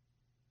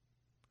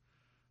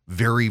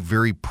 very,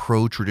 very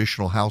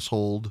pro-traditional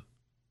household,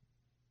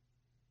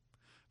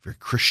 very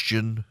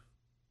Christian.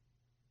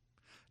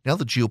 Now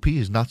the GOP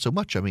is not so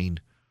much. I mean,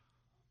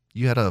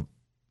 you had a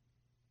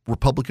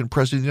Republican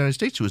president of the United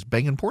States who was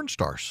banging porn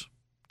stars,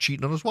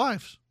 cheating on his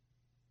wives,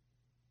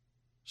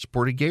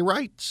 supporting gay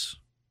rights,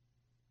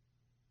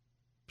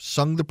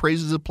 sung the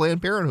praises of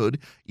Planned Parenthood,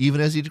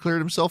 even as he declared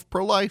himself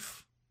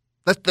pro-life.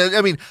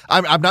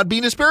 I'm not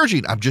being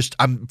disparaging.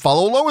 I'm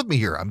follow along with me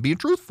here. I'm being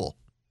truthful.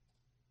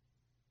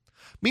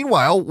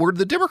 Meanwhile, where did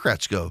the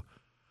Democrats go?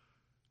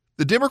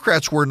 The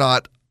Democrats were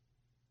not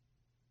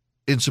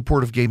in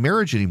support of gay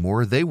marriage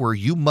anymore. They were,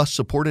 you must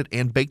support it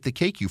and bake the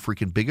cake, you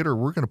freaking bigot, or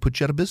we're going to put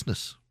you out of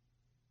business.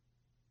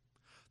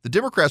 The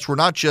Democrats were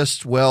not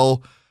just,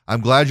 well,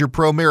 I'm glad you're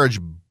pro-marriage.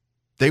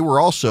 They were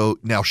also,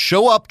 now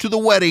show up to the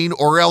wedding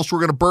or else we're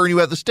going to burn you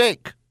at the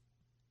stake.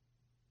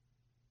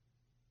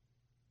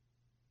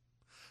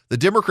 The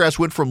Democrats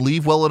went from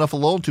leave well enough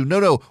alone to,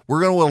 no,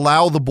 we're going to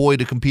allow the boy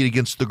to compete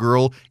against the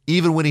girl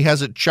even when he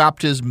hasn't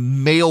chopped his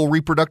male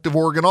reproductive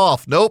organ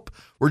off. Nope,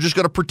 we're just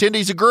going to pretend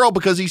he's a girl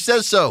because he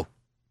says so.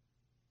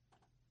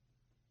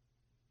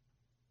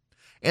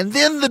 And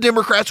then the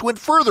Democrats went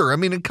further. I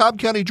mean, in Cobb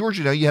County,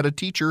 Georgia, now you had a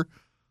teacher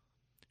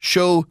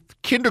show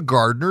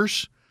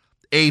kindergartners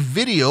a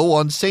video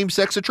on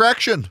same-sex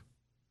attraction.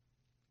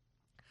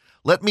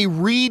 Let me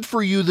read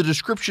for you the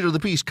description of the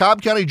piece.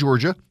 Cobb County,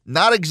 Georgia,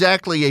 not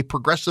exactly a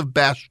progressive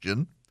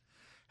bastion,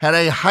 had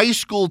a high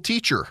school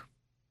teacher,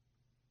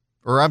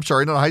 or I'm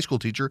sorry, not a high school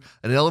teacher,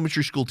 an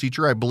elementary school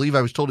teacher, I believe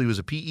I was told he was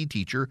a PE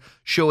teacher,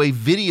 show a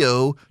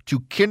video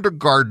to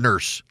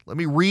kindergartners. Let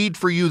me read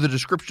for you the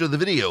description of the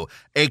video.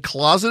 A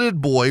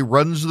closeted boy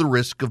runs the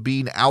risk of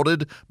being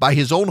outed by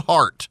his own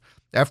heart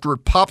after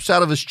it pops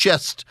out of his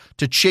chest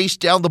to chase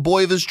down the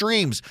boy of his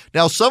dreams.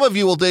 Now, some of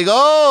you will think,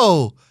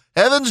 oh,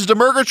 heavens to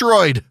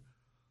Murgatroyd.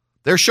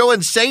 They're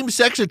showing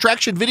same-sex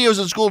attraction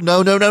videos in school.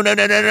 No.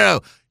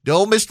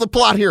 Don't miss the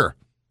plot here.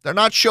 They're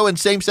not showing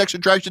same-sex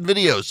attraction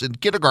videos in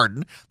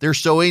kindergarten. They're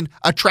showing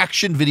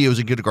attraction videos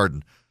in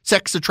kindergarten.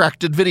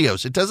 Sex-attracted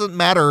videos. It doesn't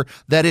matter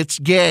that it's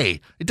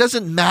gay. It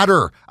doesn't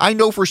matter. I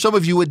know for some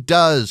of you it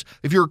does.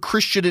 If you're a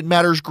Christian, it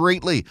matters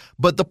greatly.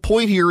 But the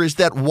point here is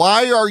that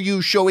why are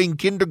you showing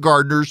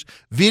kindergartners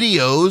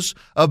videos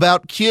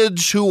about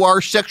kids who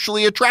are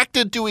sexually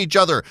attracted to each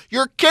other?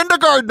 You're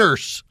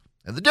kindergartners.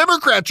 And the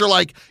Democrats are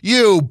like,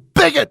 you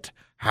bigot!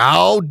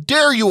 How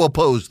dare you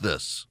oppose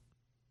this?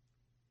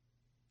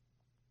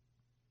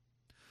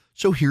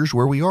 So here's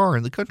where we are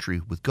in the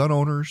country with gun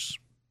owners,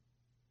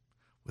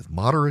 with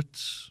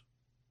moderates,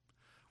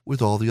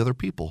 with all the other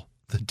people.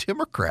 The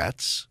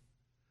Democrats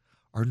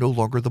are no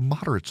longer the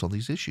moderates on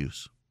these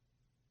issues.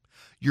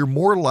 You're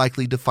more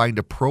likely to find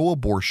a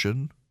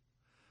pro-abortion,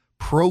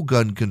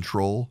 pro-gun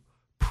control,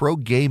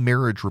 pro-gay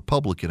marriage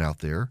Republican out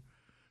there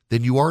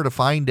than you are to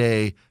find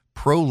a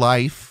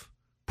pro-life,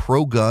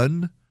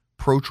 pro-gun,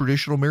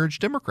 pro-traditional marriage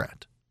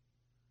Democrat.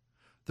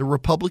 The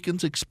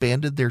Republicans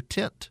expanded their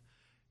tent,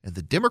 and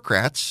the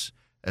Democrats,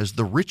 as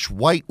the rich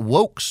white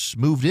wokes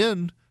moved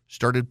in,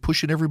 started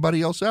pushing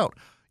everybody else out.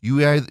 You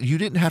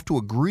didn't have to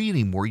agree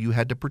anymore. You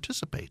had to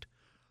participate.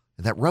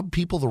 And that rubbed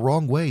people the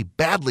wrong way,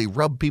 badly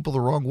rubbed people the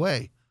wrong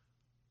way.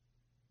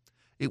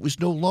 It was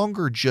no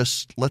longer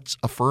just let's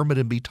affirm it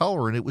and be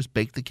tolerant. It was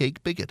bake the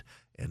cake bigot.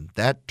 And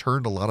that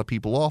turned a lot of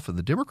people off. And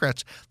the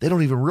Democrats, they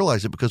don't even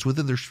realize it because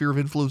within their sphere of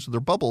influence in their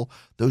bubble,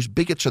 those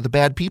bigots are the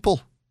bad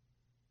people.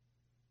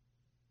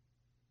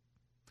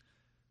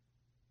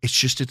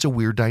 It's a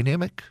weird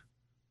dynamic.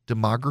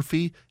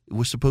 Demography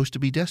was supposed to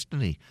be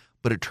destiny.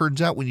 But it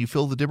turns out when you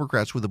fill the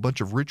Democrats with a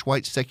bunch of rich,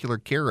 white, secular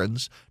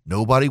Karens,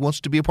 nobody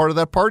wants to be a part of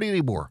that party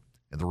anymore.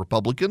 And the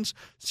Republicans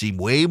seem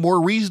way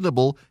more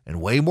reasonable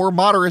and way more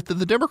moderate than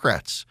the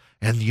Democrats.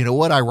 And you know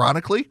what?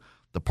 Ironically,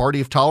 the party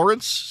of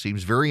tolerance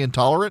seems very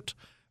intolerant.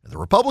 And the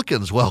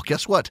Republicans, well,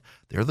 guess what?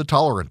 They're the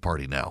tolerant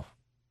party now.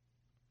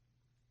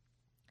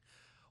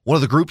 One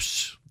of the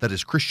groups that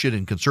is Christian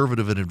and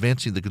conservative and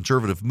advancing the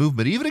conservative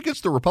movement, even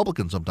against the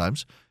Republicans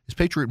sometimes, is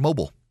Patriot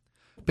Mobile.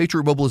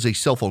 Patriot Mobile is a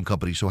cell phone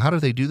company. So how do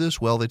they do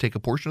this? Well, they take a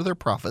portion of their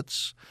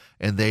profits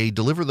and they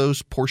deliver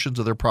those portions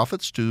of their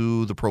profits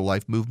to the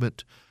pro-life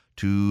movement,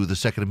 to the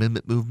Second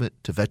Amendment movement,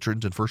 to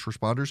veterans and first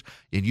responders.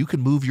 And you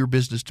can move your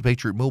business to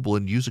Patriot Mobile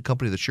and use a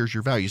company that shares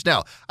your values.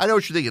 Now, I know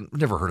what you're thinking.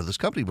 Never heard of this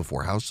company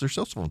before. How's their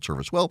cell phone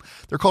service? Well,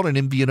 they're called an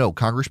MVNO.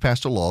 Congress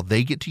passed a law.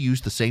 They get to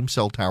use the same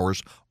cell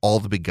towers all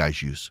the big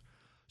guys use.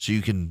 So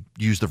you can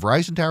use the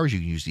Verizon towers. You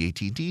can use the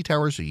AT&T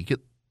towers. So you get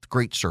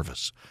great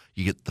service.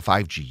 You get the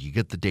 5G, you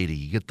get the data,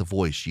 you get the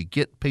voice, you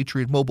get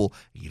Patriot Mobile.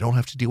 You don't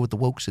have to deal with the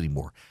wokes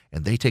anymore.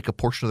 And they take a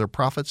portion of their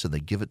profits and they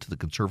give it to the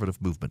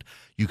conservative movement.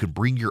 You can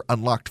bring your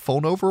unlocked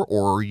phone over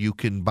or you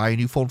can buy a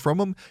new phone from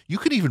them. You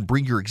can even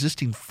bring your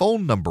existing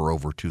phone number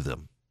over to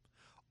them.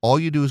 All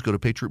you do is go to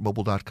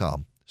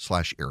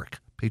patriotmobile.com/Eric,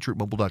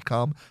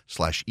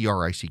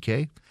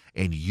 patriotmobile.com/ERICK,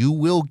 and you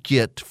will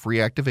get free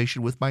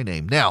activation with my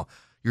name. Now,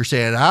 You're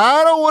saying,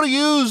 I don't want to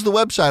use the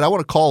website. I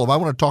want to call them. I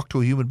want to talk to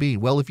a human being.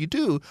 Well, if you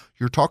do,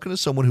 you're talking to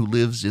someone who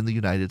lives in the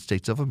United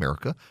States of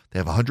America. They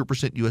have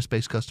 100%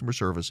 U.S.-based customer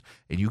service,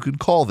 and you can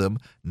call them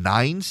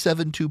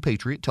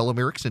 972-PATRIOT. Tell them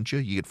Eric sent you.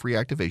 You get free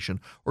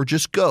activation, or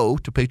just go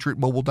to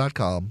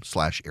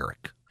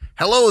patriotmobile.com/Eric.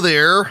 Hello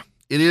there.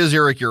 It is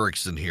Eric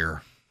Erickson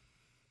here.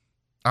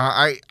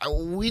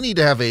 We need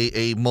to have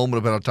a moment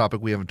about a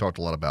topic we haven't talked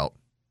a lot about.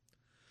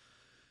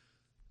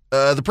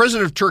 The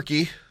president of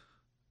Turkey,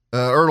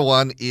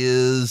 Erdogan,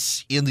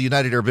 is in the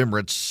United Arab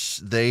Emirates.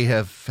 They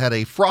have had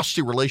a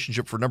frosty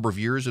relationship for a number of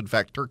years. In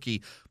fact,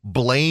 Turkey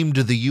blamed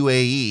the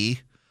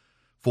UAE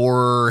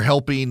for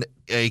helping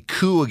a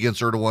coup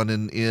against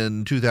Erdogan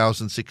in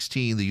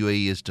 2016. The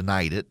UAE has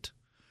denied it.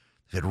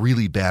 They've had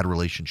really bad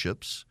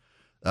relationships.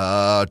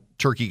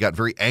 Turkey got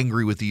very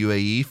angry with the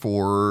UAE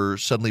for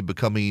suddenly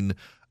becoming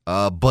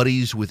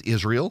buddies with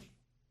Israel.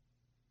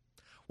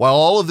 While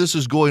all of this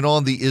is going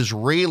on, the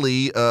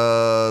Israeli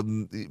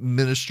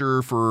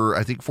minister for,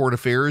 I think, foreign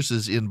affairs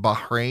is in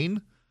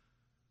Bahrain,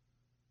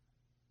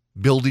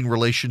 building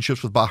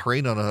relationships with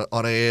Bahrain on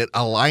an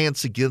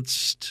alliance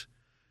against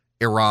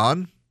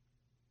Iran.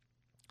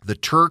 The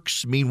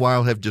Turks,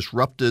 meanwhile, have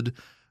disrupted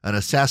an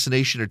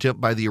assassination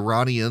attempt by the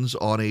Iranians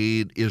on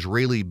an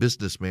Israeli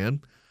businessman.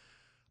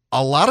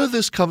 A lot of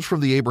this comes from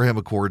the Abraham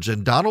Accords,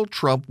 and Donald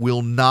Trump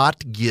will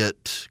not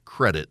get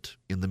credit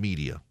in the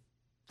media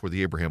for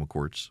the Abraham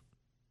Accords.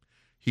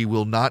 He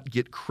will not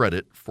get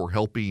credit for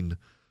helping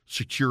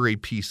secure a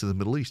peace in the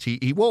Middle East.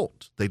 He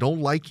won't. They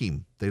don't like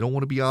him. They don't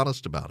want to be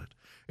honest about it.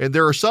 And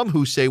there are some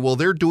who say, well,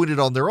 they're doing it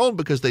on their own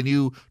because they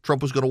knew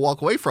Trump was going to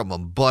walk away from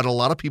them. But a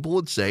lot of people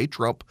would say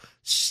Trump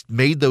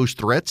made those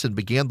threats and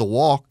began the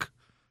walk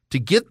to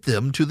get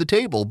them to the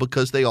table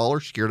because they all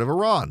are scared of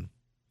Iran.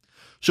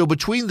 So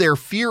between their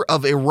fear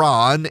of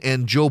Iran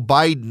and Joe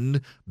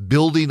Biden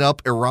building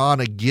up Iran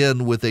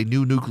again with a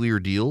new nuclear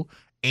deal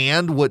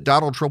and what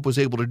Donald Trump was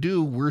able to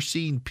do, we're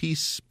seeing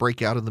peace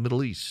break out in the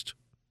Middle East.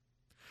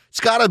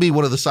 It's got to be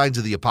one of the signs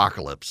of the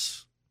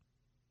apocalypse,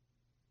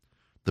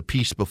 the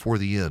peace before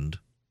the end.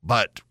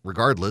 But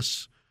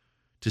regardless,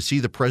 to see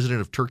the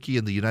president of Turkey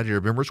and the United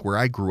Arab Emirates, where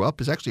I grew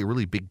up, is actually a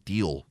really big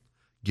deal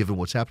given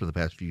what's happened in the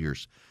past few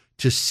years.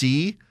 To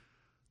see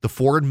the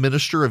foreign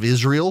minister of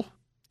Israel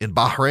in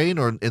Bahrain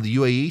or in the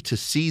UAE, to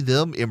see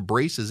them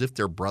embrace as if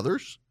they're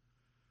brothers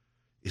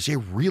is a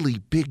really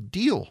big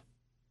deal.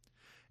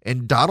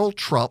 And Donald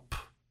Trump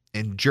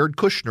and Jared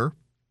Kushner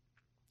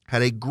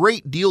had a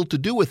great deal to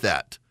do with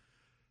that.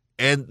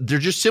 And they're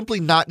just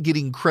simply not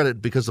getting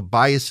credit because of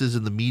biases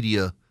in the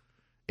media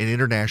and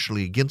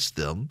internationally against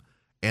them.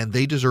 And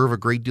they deserve a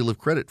great deal of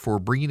credit for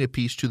bringing a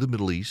peace to the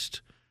Middle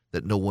East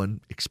that no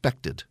one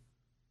expected.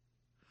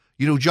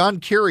 You know, John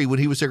Kerry, when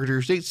he was Secretary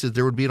of State, said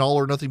there would be an all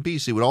or nothing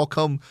peace. It would all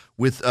come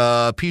with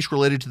peace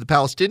related to the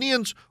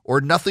Palestinians or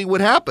nothing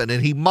would happen.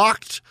 And he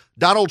mocked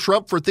Donald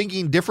Trump for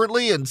thinking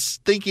differently and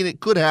thinking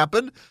it could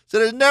happen,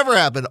 said it never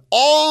happened.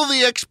 All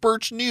the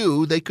experts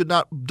knew they could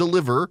not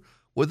deliver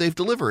what they've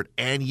delivered.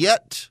 And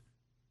yet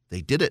they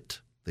did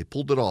it. They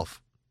pulled it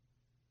off.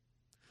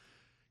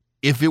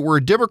 If it were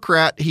a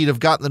Democrat, he'd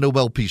have gotten the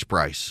Nobel Peace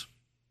Prize.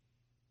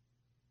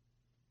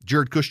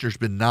 Jared Kushner's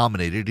been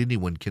nominated.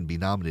 Anyone can be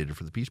nominated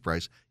for the Peace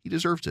Prize. He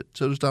deserves it.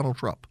 So does Donald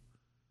Trump.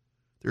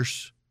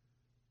 There's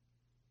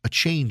a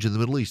change in the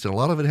Middle East, and a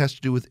lot of it has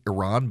to do with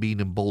Iran being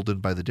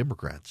emboldened by the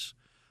Democrats.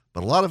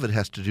 But a lot of it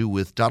has to do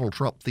with Donald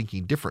Trump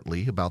thinking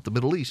differently about the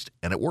Middle East,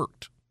 and it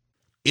worked.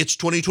 It's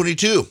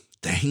 2022.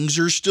 Things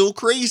are still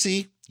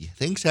crazy.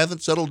 Things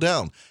haven't settled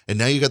down. And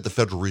now you got the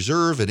Federal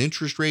Reserve and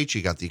interest rates.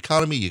 You got the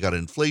economy. You got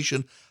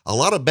inflation. A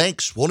lot of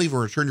banks won't even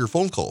return your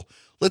phone call.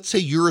 Let's say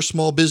you're a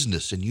small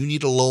business and you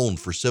need a loan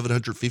for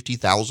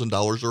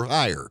 $750,000 or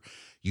higher.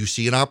 You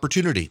see an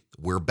opportunity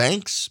where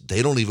banks,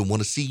 they don't even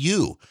want to see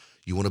you.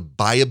 You want to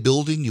buy a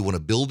building, you want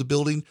to build a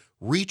building,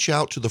 reach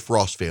out to the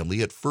Frost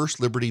family at First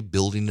Liberty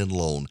Building and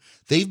Loan.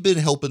 They've been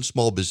helping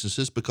small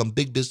businesses become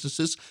big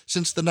businesses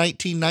since the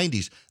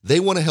 1990s. They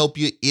want to help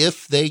you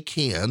if they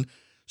can.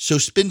 So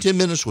spend 10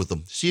 minutes with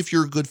them. See if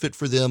you're a good fit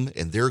for them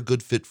and they're a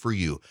good fit for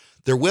you.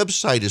 Their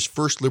website is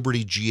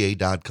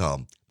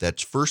firstlibertyga.com.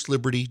 That's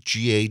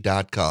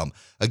firstlibertyga.com.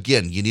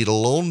 Again, you need a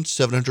loan,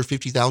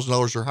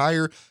 $750,000 or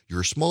higher.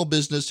 You're a small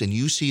business and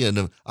you see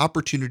an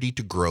opportunity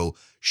to grow.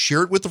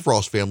 Share it with the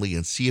Frost family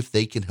and see if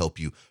they can help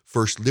you.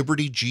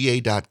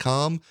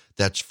 Firstlibertyga.com.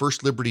 That's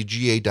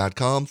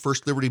firstlibertyga.com.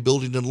 First Liberty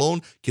Building and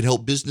Loan can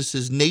help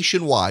businesses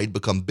nationwide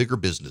become bigger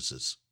businesses.